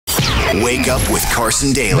Wake up with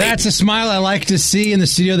Carson Daly. That's a smile I like to see in the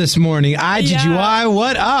studio this morning. IGGY,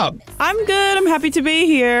 what up? I'm good. I'm happy to be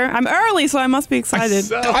here. I'm early, so I must be excited.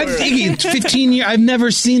 Iggy, it's 15 years. I've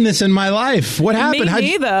never seen this in my life. What happened? Me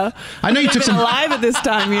neither. I know you took some alive at this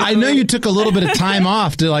time. Usually. I know you took a little bit of time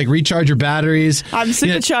off to recharge your batteries. I'm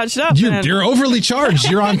super charged up. You're overly charged.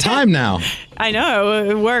 You're on time now. I know.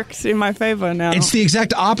 It works in my favor now. It's the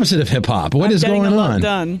exact opposite of hip hop. What is going on? on?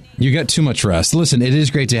 Done. You got too much rest. Listen, it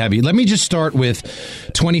is great to have you. Let me just start with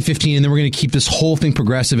 2015, and then we're going to keep this whole thing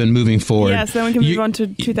progressive and moving forward. Yes, then we can move on to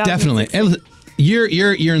 2016. Definitely.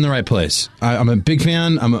 You're in the right place. I'm a big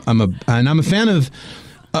fan. I'm a fan of.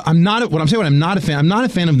 I'm not a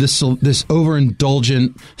fan of this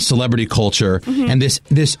overindulgent celebrity culture and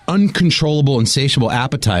this uncontrollable, insatiable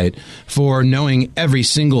appetite for knowing every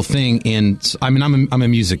single thing. And I'm a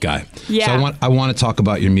music guy, so I want to talk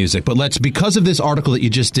about your music. But because of this article that you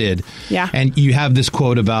just did, and you have this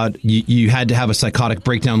quote about you had to have a psychotic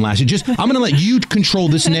breakdown last year. I'm going to let you control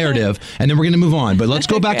this narrative, and then we're going to move on. But let's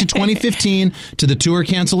go back to 2015, to the tour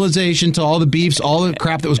cancellation, to all the beefs, all the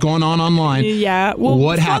crap that was going on online. Yeah, well,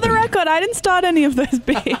 what happened? For the record, I didn't start any of those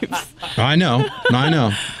beefs. I know.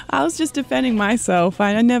 I was just defending myself.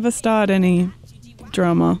 I never start any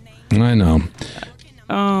drama. I know.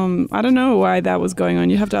 I don't know why that was going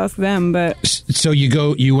on. You have to ask them. But so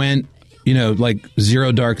you went, like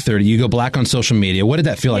 0 dark 30. You go black on social media. What did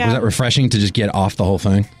that feel like? Was that refreshing to just get off the whole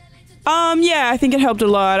thing? Yeah, I think it helped a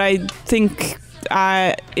lot. I think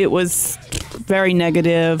it was very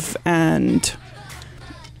negative and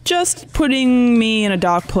just putting me in a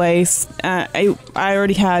dark place. I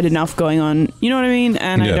already had enough going on, you know what I mean?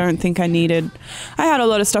 And I don't think I had a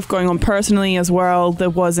lot of stuff going on personally as well that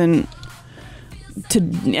wasn't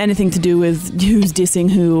anything to do with who's dissing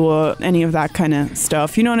who or any of that kind of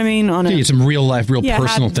stuff, you know what I mean? Some real life,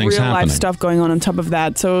 personal things happening. Real life stuff going on top of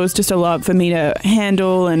that. So it was just a lot for me to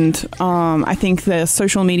handle, and I think the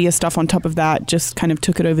social media stuff on top of that just kind of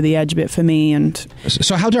took it over the edge a bit for me. And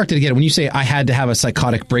so how dark did it get? When you say I had to have a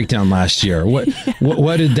psychotic breakdown last year, what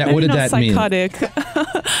did that mean? Psychotic.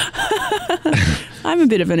 I'm a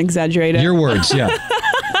bit of an exaggerator. Your words, yeah.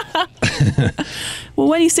 Well,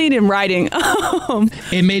 when you see it in writing,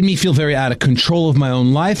 it made me feel very out of control of my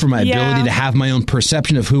own life, or my ability to have my own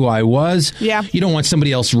perception of who I was. Yeah. You don't want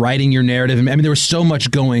somebody else writing your narrative. I mean, there was so much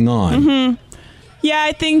going on. Mm-hmm. Yeah,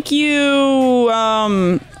 I think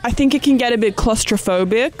I think it can get a bit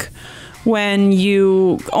claustrophobic when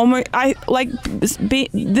you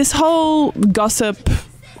this whole gossip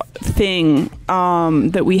thing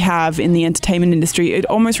that we have in the entertainment industry. It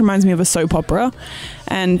almost reminds me of a soap opera,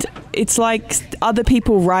 and it's like other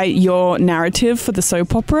people write your narrative for the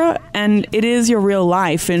soap opera, and it is your real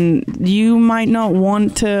life, and you might not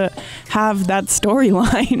want to have that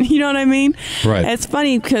storyline. You know what I mean? Right. It's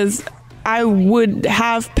funny because I would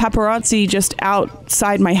have paparazzi just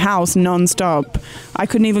outside my house nonstop. I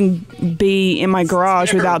couldn't even be in my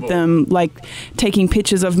garage without them taking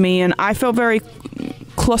pictures of me, and I felt very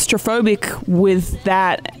claustrophobic with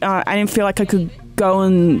that. I didn't feel like I could go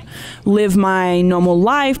and live my normal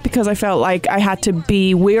life because I felt like I had to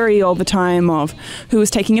be wary all the time of who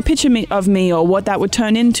was taking a picture of me or what that would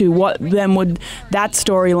turn into, what then would that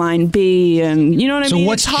storyline be, and you know what I mean? So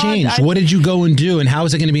what's changed? What did you go and do, and how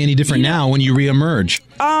is it going to be any different now when you reemerge?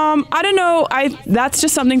 I don't know. That's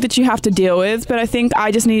just something that you have to deal with, but I think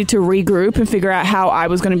I just needed to regroup and figure out how I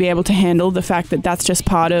was going to be able to handle the fact that that's just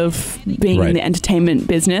part of being in the entertainment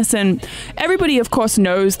business. And everybody, of course,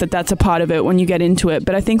 knows that that's a part of it when you get into it,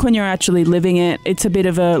 but I think when you're actually living it, it's a bit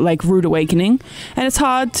of a rude awakening, and it's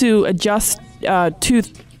hard to adjust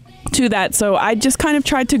to that. So I just kind of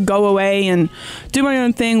tried to go away and do my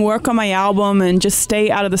own thing, work on my album, and just stay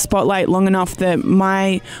out of the spotlight long enough that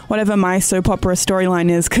whatever my soap opera storyline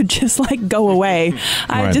is could just go away.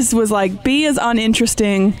 I just was be as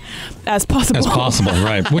uninteresting as possible.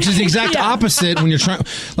 Right. Which is the exact opposite when you're trying.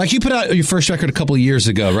 You put out your first record a couple of years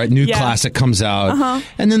ago, right? New Classic comes out,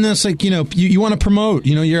 and then there's you want to promote.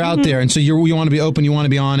 You're out there, and so you want to be open, you want to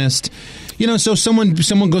be honest. So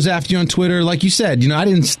someone goes after you on Twitter, like you said. I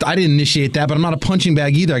didn't initiate that, but I'm not a punching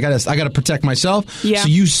bag either. I gotta protect myself. Yeah. So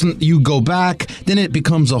you go back, then it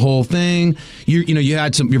becomes a whole thing. You're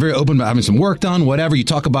very open about having some work done, whatever. You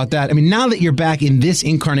talk about that. I mean, now that you're back in this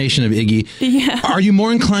incarnation of Iggy, are you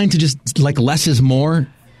more inclined to just less is more?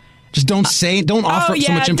 Just don't offer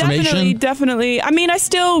so much information. Definitely. I mean, I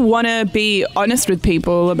still want to be honest with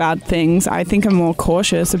people about things. I think I'm more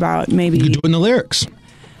cautious about maybe You're doing the lyrics.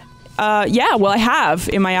 Yeah, well, I have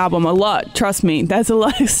in my album a lot. Trust me, there's a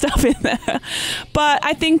lot of stuff in there. But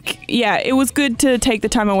I think, yeah, it was good to take the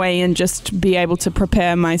time away and just be able to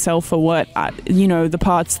prepare myself for what, the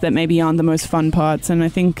parts that maybe aren't the most fun parts. And I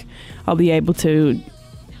think I'll be able to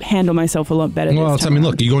handle myself a lot better. Well,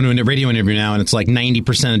 look, you go into a radio interview now and it's like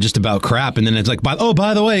 90% just about crap, and then it's like, by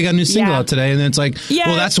the way, you got a new single out today, and then it's like,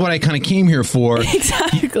 well, that's what I kind of came here for.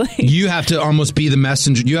 Exactly. You have to almost be the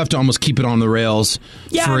messenger. You have to almost keep it on the rails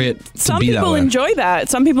for it to be that way. Some people enjoy that.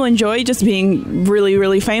 Some people enjoy just being really,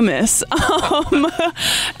 really famous.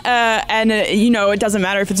 It doesn't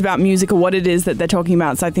matter if it's about music or what it is that they're talking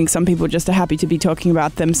about. So I think some people just are happy to be talking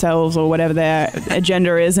about themselves or whatever their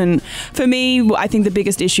agenda is. And for me, I think the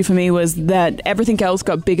biggest issue for me was that everything else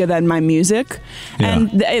got bigger than my music, and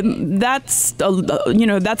that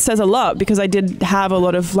says a lot, because I did have a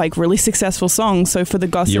lot of like really successful songs. So for the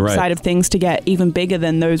gossip side of things to get even bigger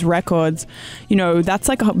than those records, that's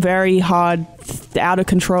like a very hard, out of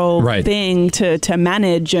control thing to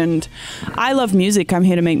manage. And I love music. I'm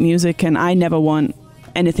here to make music, and I never want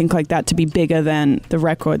anything like that to be bigger than the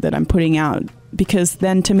record that I'm putting out, because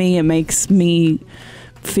then to me it makes me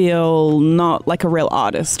feel not like a real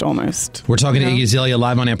artist almost. We're talking to Iggy Azalea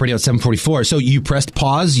live on Amp Radio at 7:44. So you pressed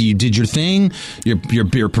pause, you did your thing,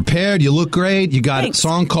 you're prepared, you look great, you got a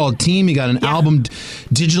song called Team, you got an album,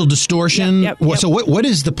 Digital Distortion. Yep. So what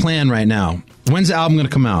is the plan right now? When's the album going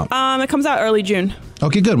to come out? It comes out early June.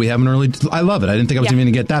 Okay, good. We have an early... I love it. I didn't think I was even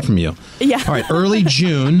going to get that from you. Yeah. All right, early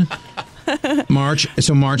June... March,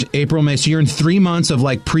 April, May. So you're in 3 months of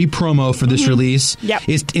like pre-promo for this release. Yep.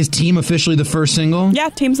 Is Team officially the first single? Yeah,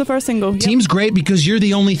 Team's the first single. Yep. Team's great because you're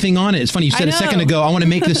the only thing on it. It's funny, you said a second ago, I want to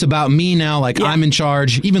make this about me now, like I'm in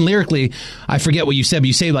charge. Even lyrically, I forget what you said, but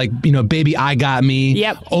you say like, baby, I got me.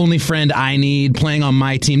 Yep. Only friend I need, playing on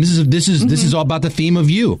my team. This is all about the theme of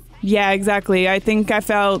you. Yeah, exactly. I think I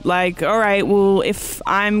felt like, all right, well, if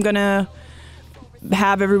I'm going to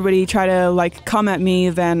have everybody try to like come at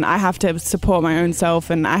me, then I have to support my own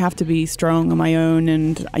self, and I have to be strong on my own,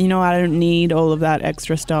 and I don't need all of that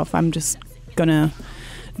extra stuff. I'm just gonna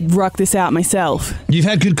rock this out myself. You've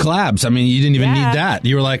had good collabs. I mean, you didn't even need that.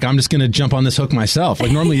 You were like, I'm just gonna jump on this hook myself.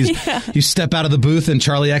 Like normally you step out of the booth and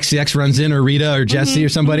Charlie XCX runs in, or Rita or Jesse or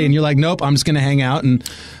somebody, and you're like, nope, I'm just gonna hang out and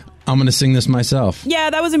I'm going to sing this myself.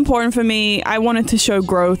 Yeah, that was important for me. I wanted to show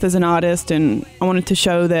growth as an artist, and I wanted to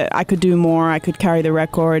show that I could do more. I could carry the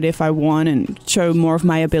record if I want, and show more of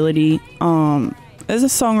my ability as a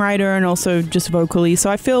songwriter and also just vocally.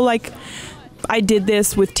 So I feel like I did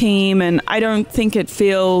this with Team, and I don't think it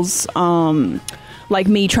feels like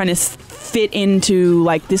me trying to fit into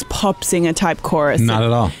like this pop singer type chorus. Not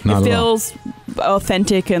at all. It feels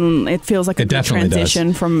authentic, and it feels like a good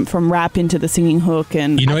transition from rap into the singing hook,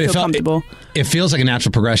 and I feel comfortable. It feels like a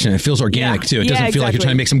natural progression. It feels organic too. It doesn't feel like you're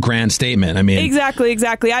trying to make some grand statement. I mean, exactly.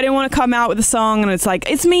 I didn't want to come out with a song and it's like,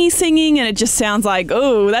 it's me singing, and it just sounds like,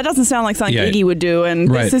 oh, that doesn't sound like something Iggy would do, and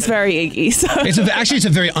this is very Iggy. So it's a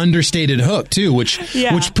very understated hook too, which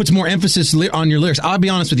puts more emphasis on your lyrics. I'll be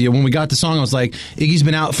honest with you, when we got the song, I was like, Iggy's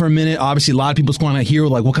been out for a minute. Obviously, a lot of people's going to hear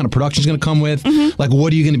like what kind of production is going to come with. Like,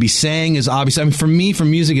 what are you going to be saying? Is obviously, I mean, for me, for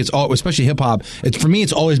music, it's all, especially hip hop. For me,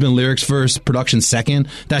 it's always been lyrics first, production second.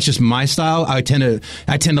 That's just my style. I tend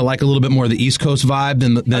to like a little bit more of the East Coast vibe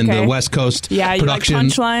than the West Coast production. You like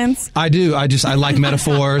punchlines? I do. I like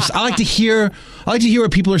metaphors. I like to hear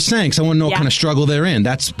what people are saying, because I want to know what kind of struggle they're in.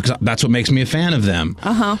 That's what makes me a fan of them.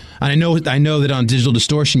 And I know that on Digital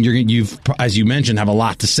Distortion, you've, as you mentioned, have a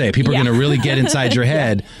lot to say. People are going to really get inside your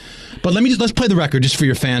head. But let's play the record just for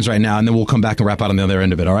your fans right now, and then we'll come back and wrap out on the other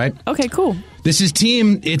end of it, all right? Okay, cool. This is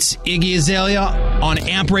Team. It's Iggy Azalea on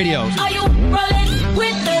Amp Radio. Are you rolling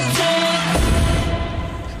with the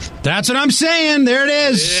That's what I'm saying. There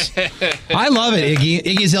it is. I love it, Iggy.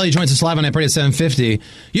 Iggy Azalea joins us live on Amp Radio at 7:50.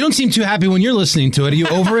 You don't seem too happy when you're listening to it. Are you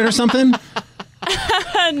over it or something?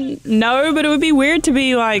 No, but it would be weird to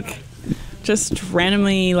be like just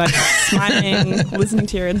randomly like smiling, listening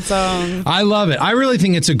to your own song. I love it. I really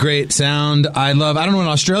think it's a great sound. I don't know what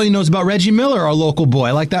Australia knows about Reggie Miller, our local boy.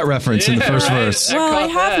 I like that reference in the first verse. Well, I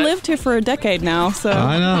have lived here for a decade now, so.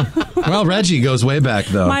 I know. Well, Reggie goes way back,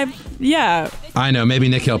 though. I know. Maybe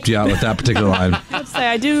Nick helped you out with that particular line. I'd say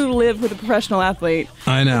I do live with a professional athlete.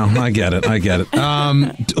 I know. I get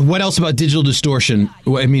it. What else about Digital Distortion?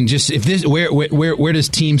 I mean, just if this, where does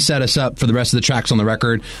Team set us up for the rest of the tracks on the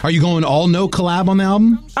record? Are you going all no collab on the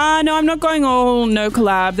album? No, I'm not going all no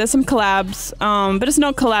collab. There's some collabs, but it's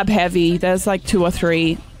not collab heavy. There's like 2 or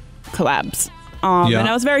 3 collabs. And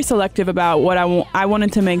I was very selective about what I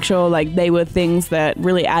wanted to make sure like they were things that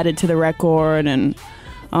really added to the record, and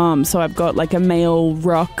so I've got like a male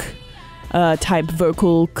rock type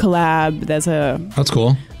vocal collab. There's a That's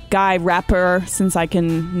cool. guy rapper, since I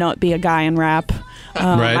can not be a guy and rap.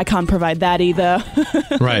 Right. I can't provide that either.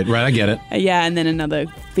 Right, I get it. Yeah, and then another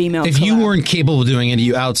female If collab. you weren't capable of doing it,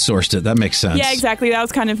 you outsourced it. That makes sense. Yeah, exactly. That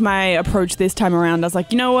was kind of my approach this time around. I was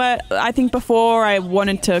like, you know what? I think before I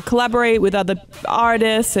wanted to collaborate with other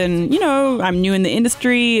artists, and, you know, I'm new in the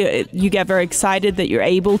industry. You get very excited that you're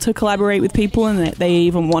able to collaborate with people and that they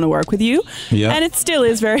even want to work with you. Yeah. And it still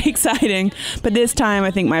is very exciting. But this time,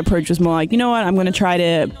 I think my approach was more like, you know what? I'm going to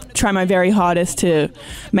try my very hardest to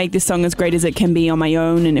make this song as great as it can be on my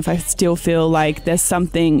own. And if I still feel like there's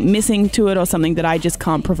something missing to it or something that I just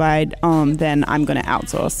can't provide, then I'm going to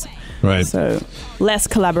outsource. Right. So less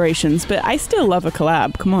collaborations, but I still love a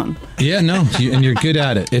collab. Come on. Yeah, no, and you're good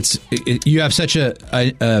at it. You have such a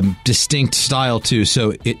distinct style too.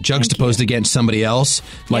 So it juxtaposed against somebody else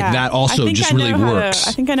like Yeah. that also just really works.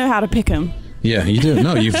 I think I know how to pick them. Yeah, you do.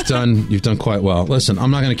 No, you've done quite well. Listen,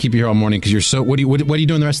 I'm not going to keep you here all morning because you're so. What are you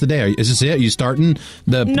doing the rest of the day? Is this it? Are you starting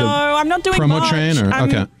the I'm not doing promo much. train? Or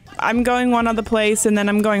okay. I'm going one other place and then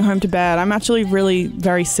I'm going home to bed. I'm actually really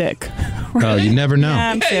very sick. Oh, you never know.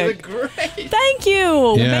 Yeah, I'm sick. Thank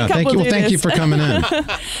you. Yeah, Makeup thank will you. Well, do thank you this. for coming in.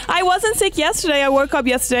 I wasn't sick yesterday. I woke up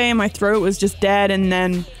yesterday and my throat was just dead, and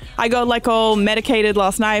then I got like all medicated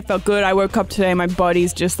last night. I felt good. I woke up today, my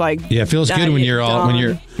body's just like Yeah, it feels good when you're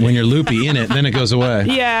when you're loopy in it. Then it goes away.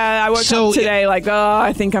 Yeah, I woke up today like,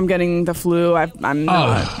 I think I'm getting the flu. I'm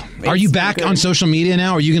not. Are you back on social media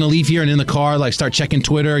now? Are you going to leave here and in the car, like start checking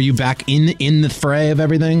Twitter? Are you back in the fray of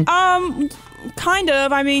everything? Kind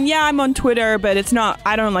of. I mean, yeah, I'm on Twitter, but it's not.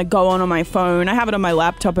 I don't like go on my phone. I have it on my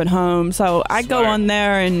laptop at home, so I go on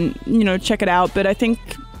there and check it out. But I think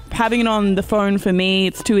having it on the phone for me,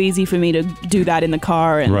 it's too easy for me to do that in the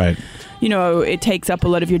car. And, right. It takes up a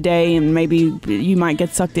lot of your day, and maybe you might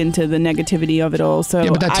get sucked into the negativity of it all. So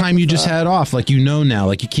yeah, but that time you just had off, like now,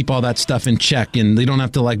 like you keep all that stuff in check, and they don't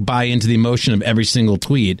have to like buy into the emotion of every single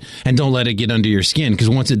tweet, and don't let it get under your skin,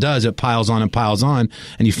 because once it does, it piles on,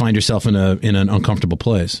 and you find yourself in an uncomfortable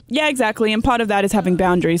place. Yeah, exactly. And part of that is having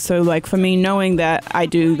boundaries. So, like for me, knowing that I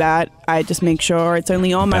do that, I just make sure it's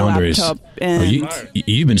only on my laptop. And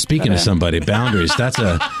you've been speaking to somebody. Boundaries. That's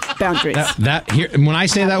a boundaries. That here. When I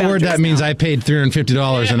say that word, that means I paid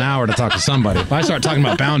 $350 an hour to talk to somebody. If I start talking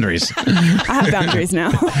about boundaries, I have boundaries now.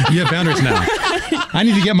 You have boundaries now. I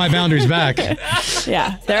need to get my boundaries back.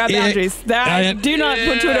 Yeah, there are boundaries. Do not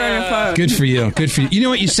put Twitter on your phone. Good for you. Good for you. You know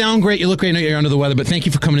what? You sound great. You look great. I know you're under the weather, but thank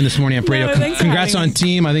you for coming in this morning on radio. Congrats on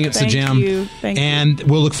Team. I think it's a jam. Thank you. And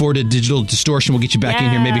we'll look forward to Digital Distortion. We'll get you back in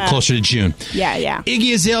here maybe closer to June. Yeah.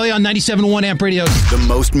 Iggy Azalea on 97.1 Amp Radio. The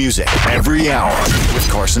most music every hour with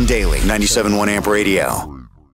Carson Daly, 97.1 Amp Radio.